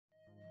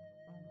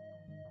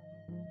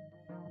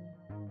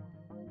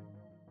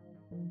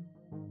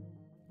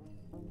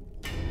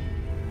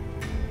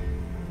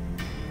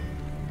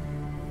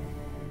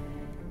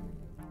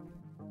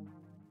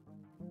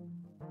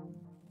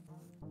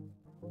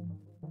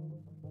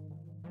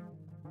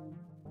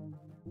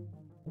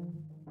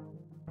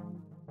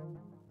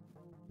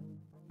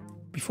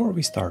Before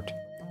we start,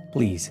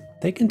 please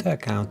take into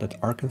account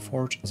that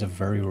Arkenforge is a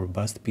very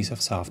robust piece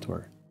of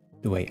software.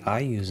 The way I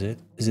use it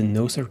is in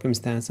no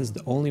circumstances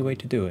the only way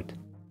to do it.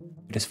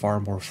 It is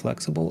far more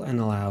flexible and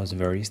allows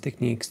various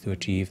techniques to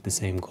achieve the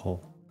same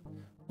goal.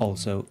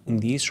 Also, in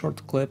these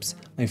short clips,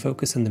 I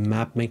focus on the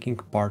map-making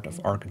part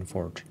of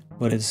Arkenforge,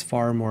 but it is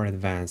far more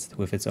advanced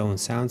with its own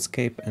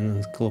soundscape and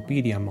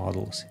encyclopedia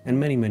models, and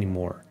many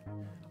more.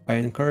 I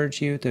encourage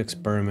you to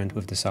experiment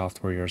with the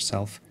software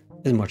yourself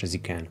as much as you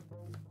can.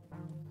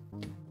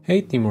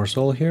 Hey, Timur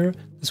Sol here.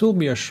 This will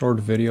be a short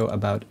video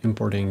about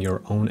importing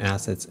your own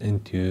assets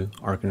into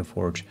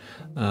Arkenforge.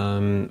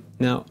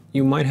 Now,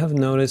 you might have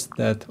noticed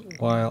that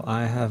while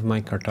I have my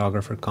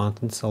cartographer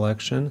content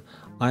selection,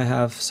 I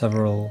have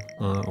several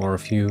or a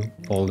few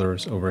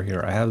folders over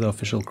here. I have the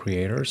official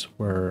creators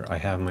where I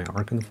have my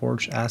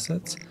Arkenforge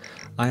assets.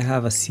 I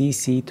have a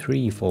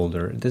CC3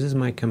 folder. This is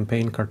my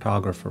campaign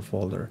cartographer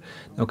folder.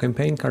 Now,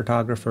 campaign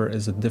cartographer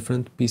is a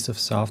different piece of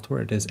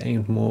software. It is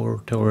aimed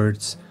more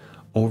towards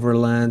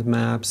overland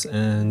maps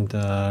and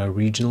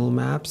regional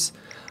maps,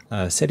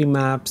 city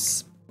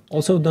maps,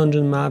 also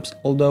dungeon maps,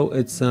 although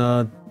it's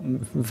a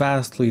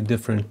vastly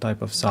different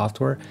type of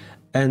software,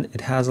 and it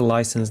has a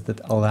license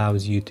that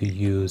allows you to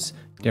use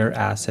their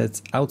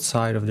assets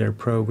outside of their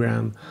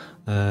program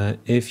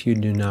if you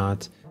do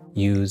not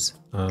use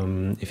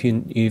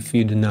if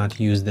you do not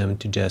use them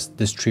to just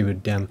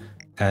distribute them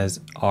as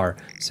are.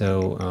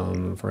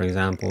 So for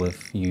example,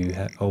 if you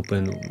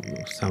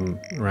open some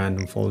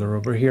random folder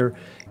over here,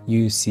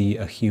 you see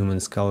a human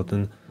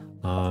skeleton,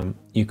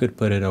 you could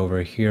put it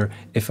over here.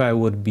 If I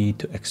would be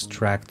to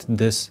extract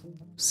this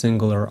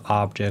singular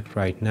object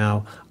right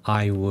now,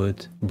 I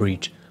would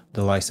breach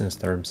the license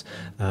terms.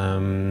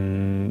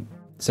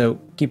 So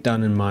keep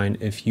that in mind.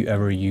 If you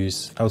ever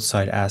use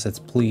outside assets,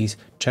 please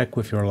check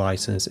with your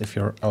license if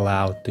you're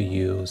allowed to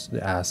use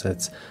the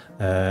assets,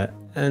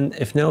 and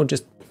if no,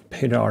 just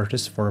pay the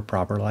artist for a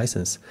proper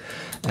license.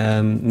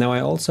 Now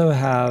I also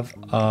have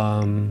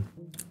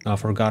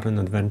Forgotten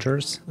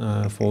Adventures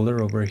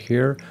folder over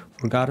here.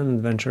 Forgotten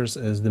Adventures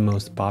is the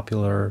most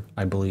popular,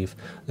 I believe,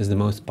 is the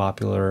most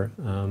popular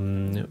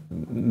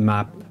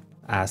map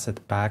asset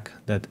pack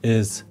that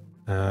is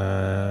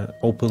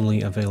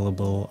openly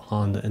available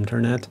on the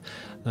internet.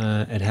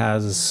 It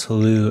has a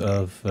slew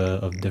of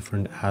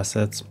different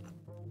assets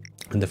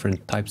and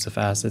different types of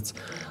assets.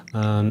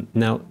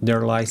 Now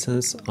their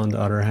license, on the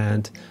other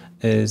hand,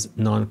 is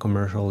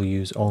non-commercial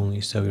use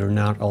only, so you're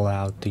not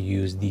allowed to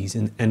use these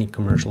in any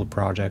commercial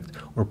project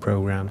or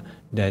program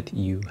that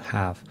you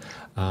have.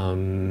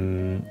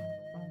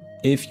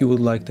 If you would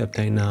like to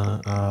obtain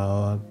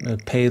a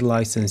paid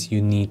license,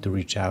 you need to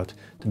reach out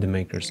to the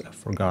makers of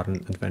Forgotten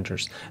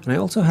Adventures. And I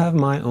also have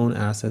my own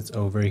assets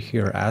over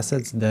here,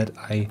 assets that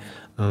I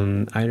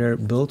either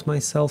built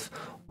myself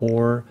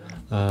or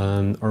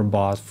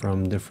bought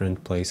from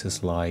different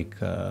places like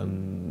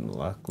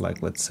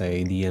let's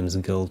say DM's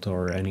Guild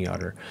or any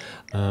other.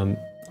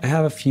 I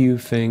have a few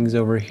things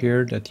over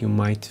here that you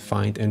might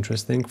find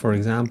interesting. For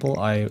example,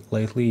 I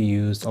lately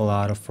used a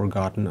lot of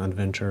Forgotten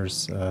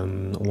Adventures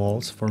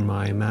walls for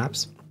my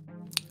maps.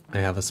 I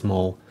have a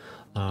small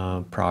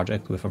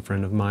project with a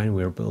friend of mine.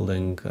 We're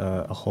building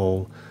a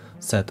whole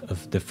set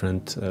of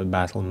different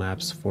battle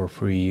maps for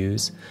free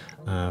use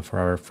for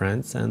our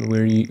friends, and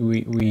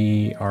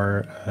we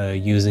are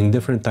using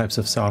different types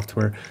of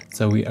software,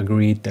 so we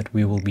agreed that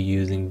we will be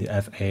using the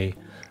FA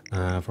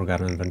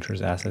Forgotten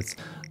Adventures assets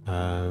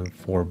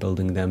for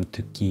building them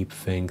to keep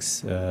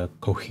things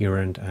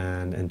coherent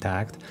and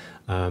intact.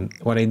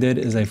 What I did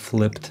is I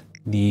flipped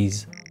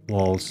these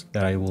walls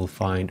that I will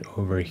find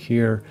over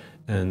here,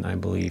 and I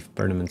believe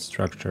permanent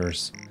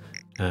structures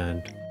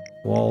and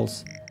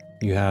walls.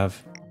 You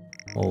have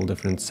all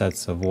different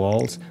sets of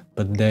walls,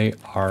 but they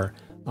are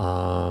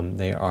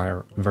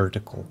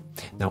vertical.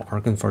 Now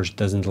Arkenforge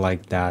doesn't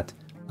like that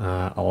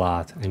a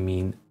lot. I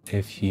mean,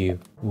 if you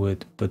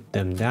would put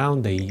them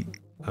down, they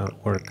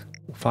work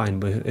fine,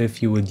 but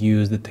if you would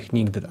use the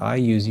technique that I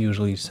use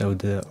usually, so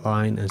the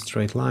line and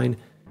straight line,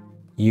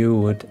 you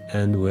would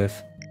end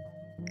with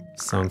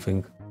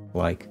something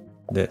like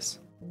this,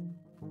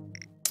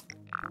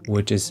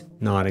 which is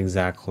not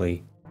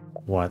exactly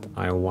what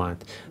I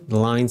want. The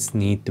lines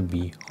need to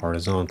be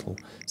horizontal.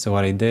 So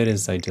what I did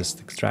is I just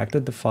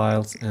extracted the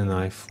files and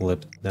I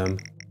flipped them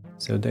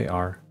so they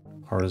are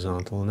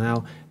horizontal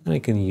now, and I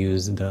can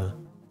use the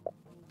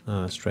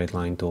straight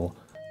line tool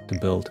to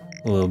build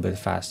a little bit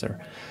faster.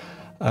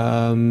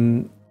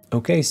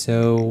 Okay,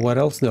 so what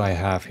else do I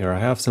have here? I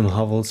have some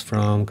hovels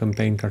from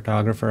Campaign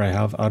Cartographer. I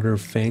have other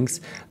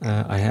things.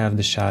 I have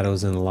the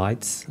shadows and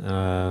lights,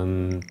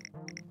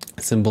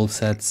 symbol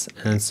sets,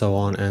 and so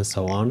on and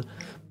so on.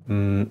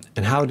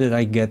 And how did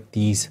I get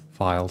these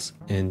files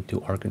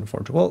into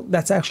Arkenforge? Well,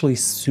 that's actually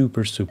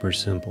super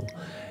simple.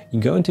 You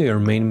go into your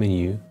main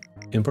menu,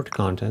 import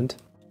content,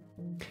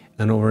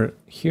 and over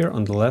here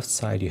on the left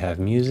side you have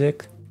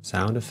music,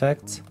 sound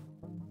effects,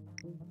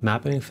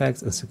 mapping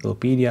effects,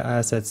 encyclopedia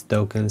assets,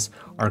 tokens,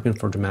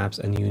 Arkenforge maps,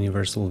 and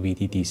universal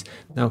VTTs.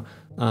 Now,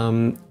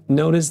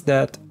 notice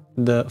that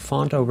the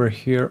font over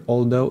here,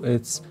 although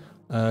it's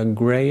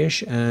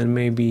grayish and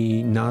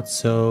maybe not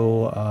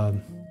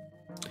so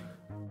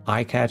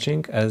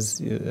eye-catching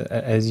as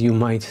you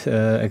might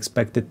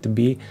expect it to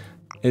be,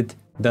 it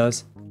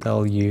does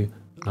tell you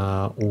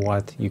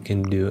what you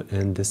can do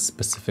in this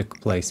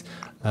specific place.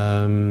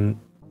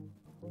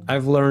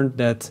 I've learned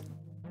that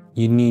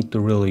you need to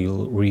really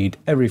read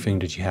everything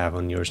that you have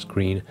on your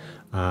screen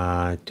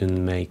to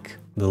make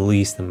the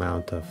least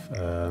amount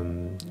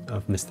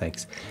of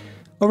mistakes.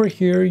 Over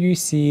here you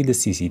see the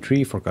CC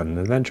tree, Forgotten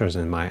Adventures,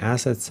 and My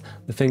Assets,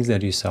 the things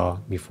that you saw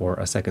before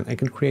a second. I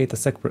can create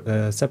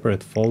a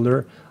separate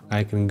folder.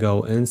 I can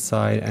go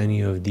inside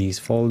any of these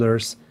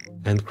folders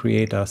and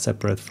create a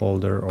separate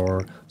folder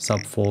or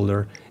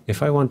subfolder.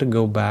 If I want to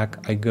go back,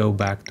 I go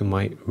back to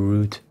my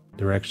root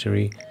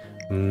directory.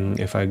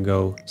 If I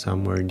go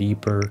somewhere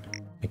deeper,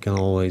 I can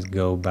always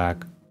go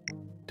back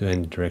to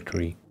any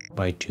directory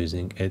by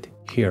choosing it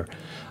here.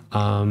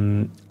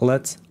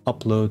 Let's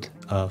upload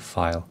a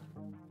file.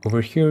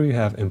 Over here you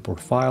have import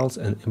files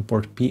and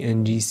import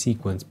PNG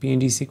sequence.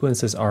 PNG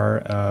sequences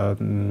are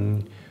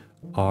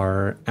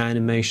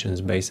animations,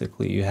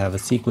 basically. You have a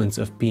sequence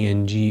of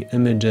PNG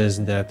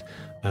images that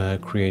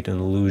create an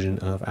illusion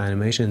of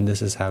animation.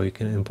 This is how you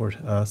can import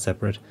a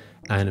separate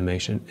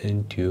animation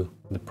into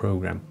the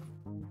program.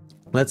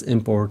 Let's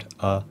import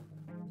a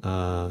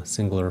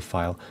singular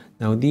file.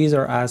 Now these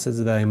are assets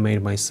that I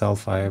made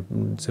myself. I have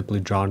simply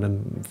drawn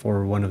them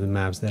for one of the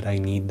maps that I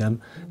needed.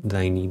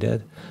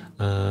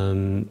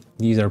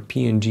 These are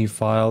PNG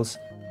files.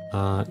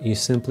 You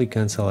simply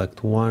can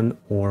select one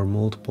or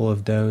multiple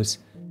of those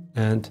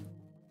and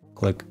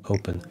click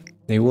open.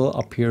 They will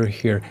appear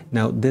here.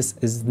 Now this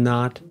is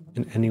not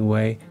in any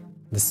way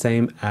the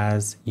same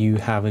as you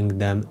having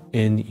them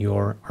in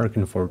your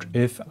Arkenforge.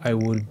 If I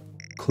would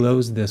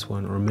close this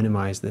one or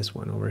minimize this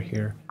one over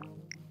here,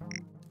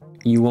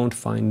 you won't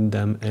find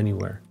them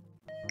anywhere.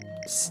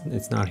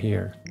 It's not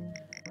here.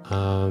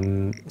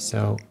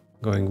 So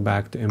going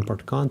back to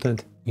import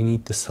content, you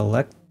need to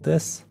select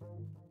this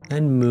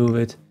and move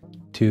it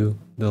to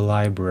the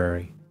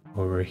library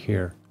over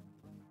here.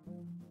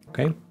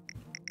 Okay,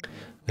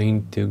 I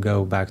need to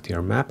go back to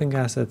your mapping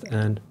asset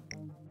and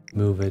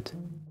move it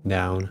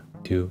down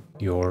to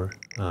your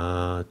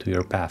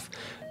path.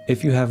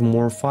 If you have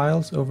more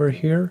files over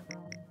here,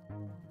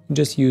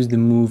 just use the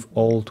move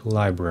all to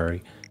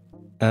library.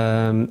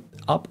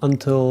 Up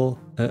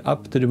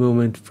to the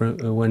moment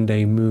when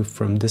they move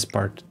from this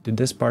part to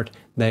this part,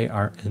 they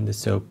are in the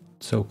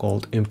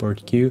so-called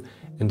import queue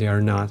and they are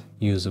not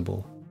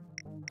usable.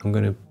 I'm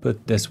going to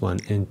put this one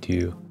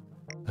into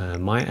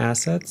My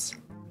Assets,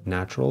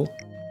 Natural,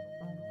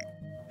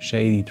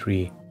 Shady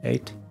Tree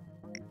 8,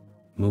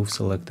 move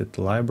selected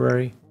to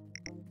library,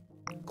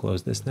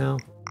 close this now,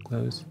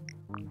 close,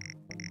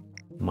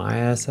 My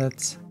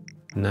Assets,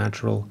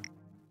 Natural,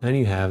 and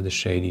you have the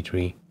Shady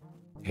Tree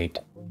 8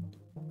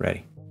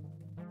 ready.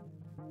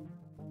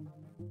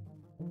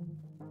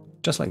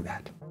 Just like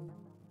that.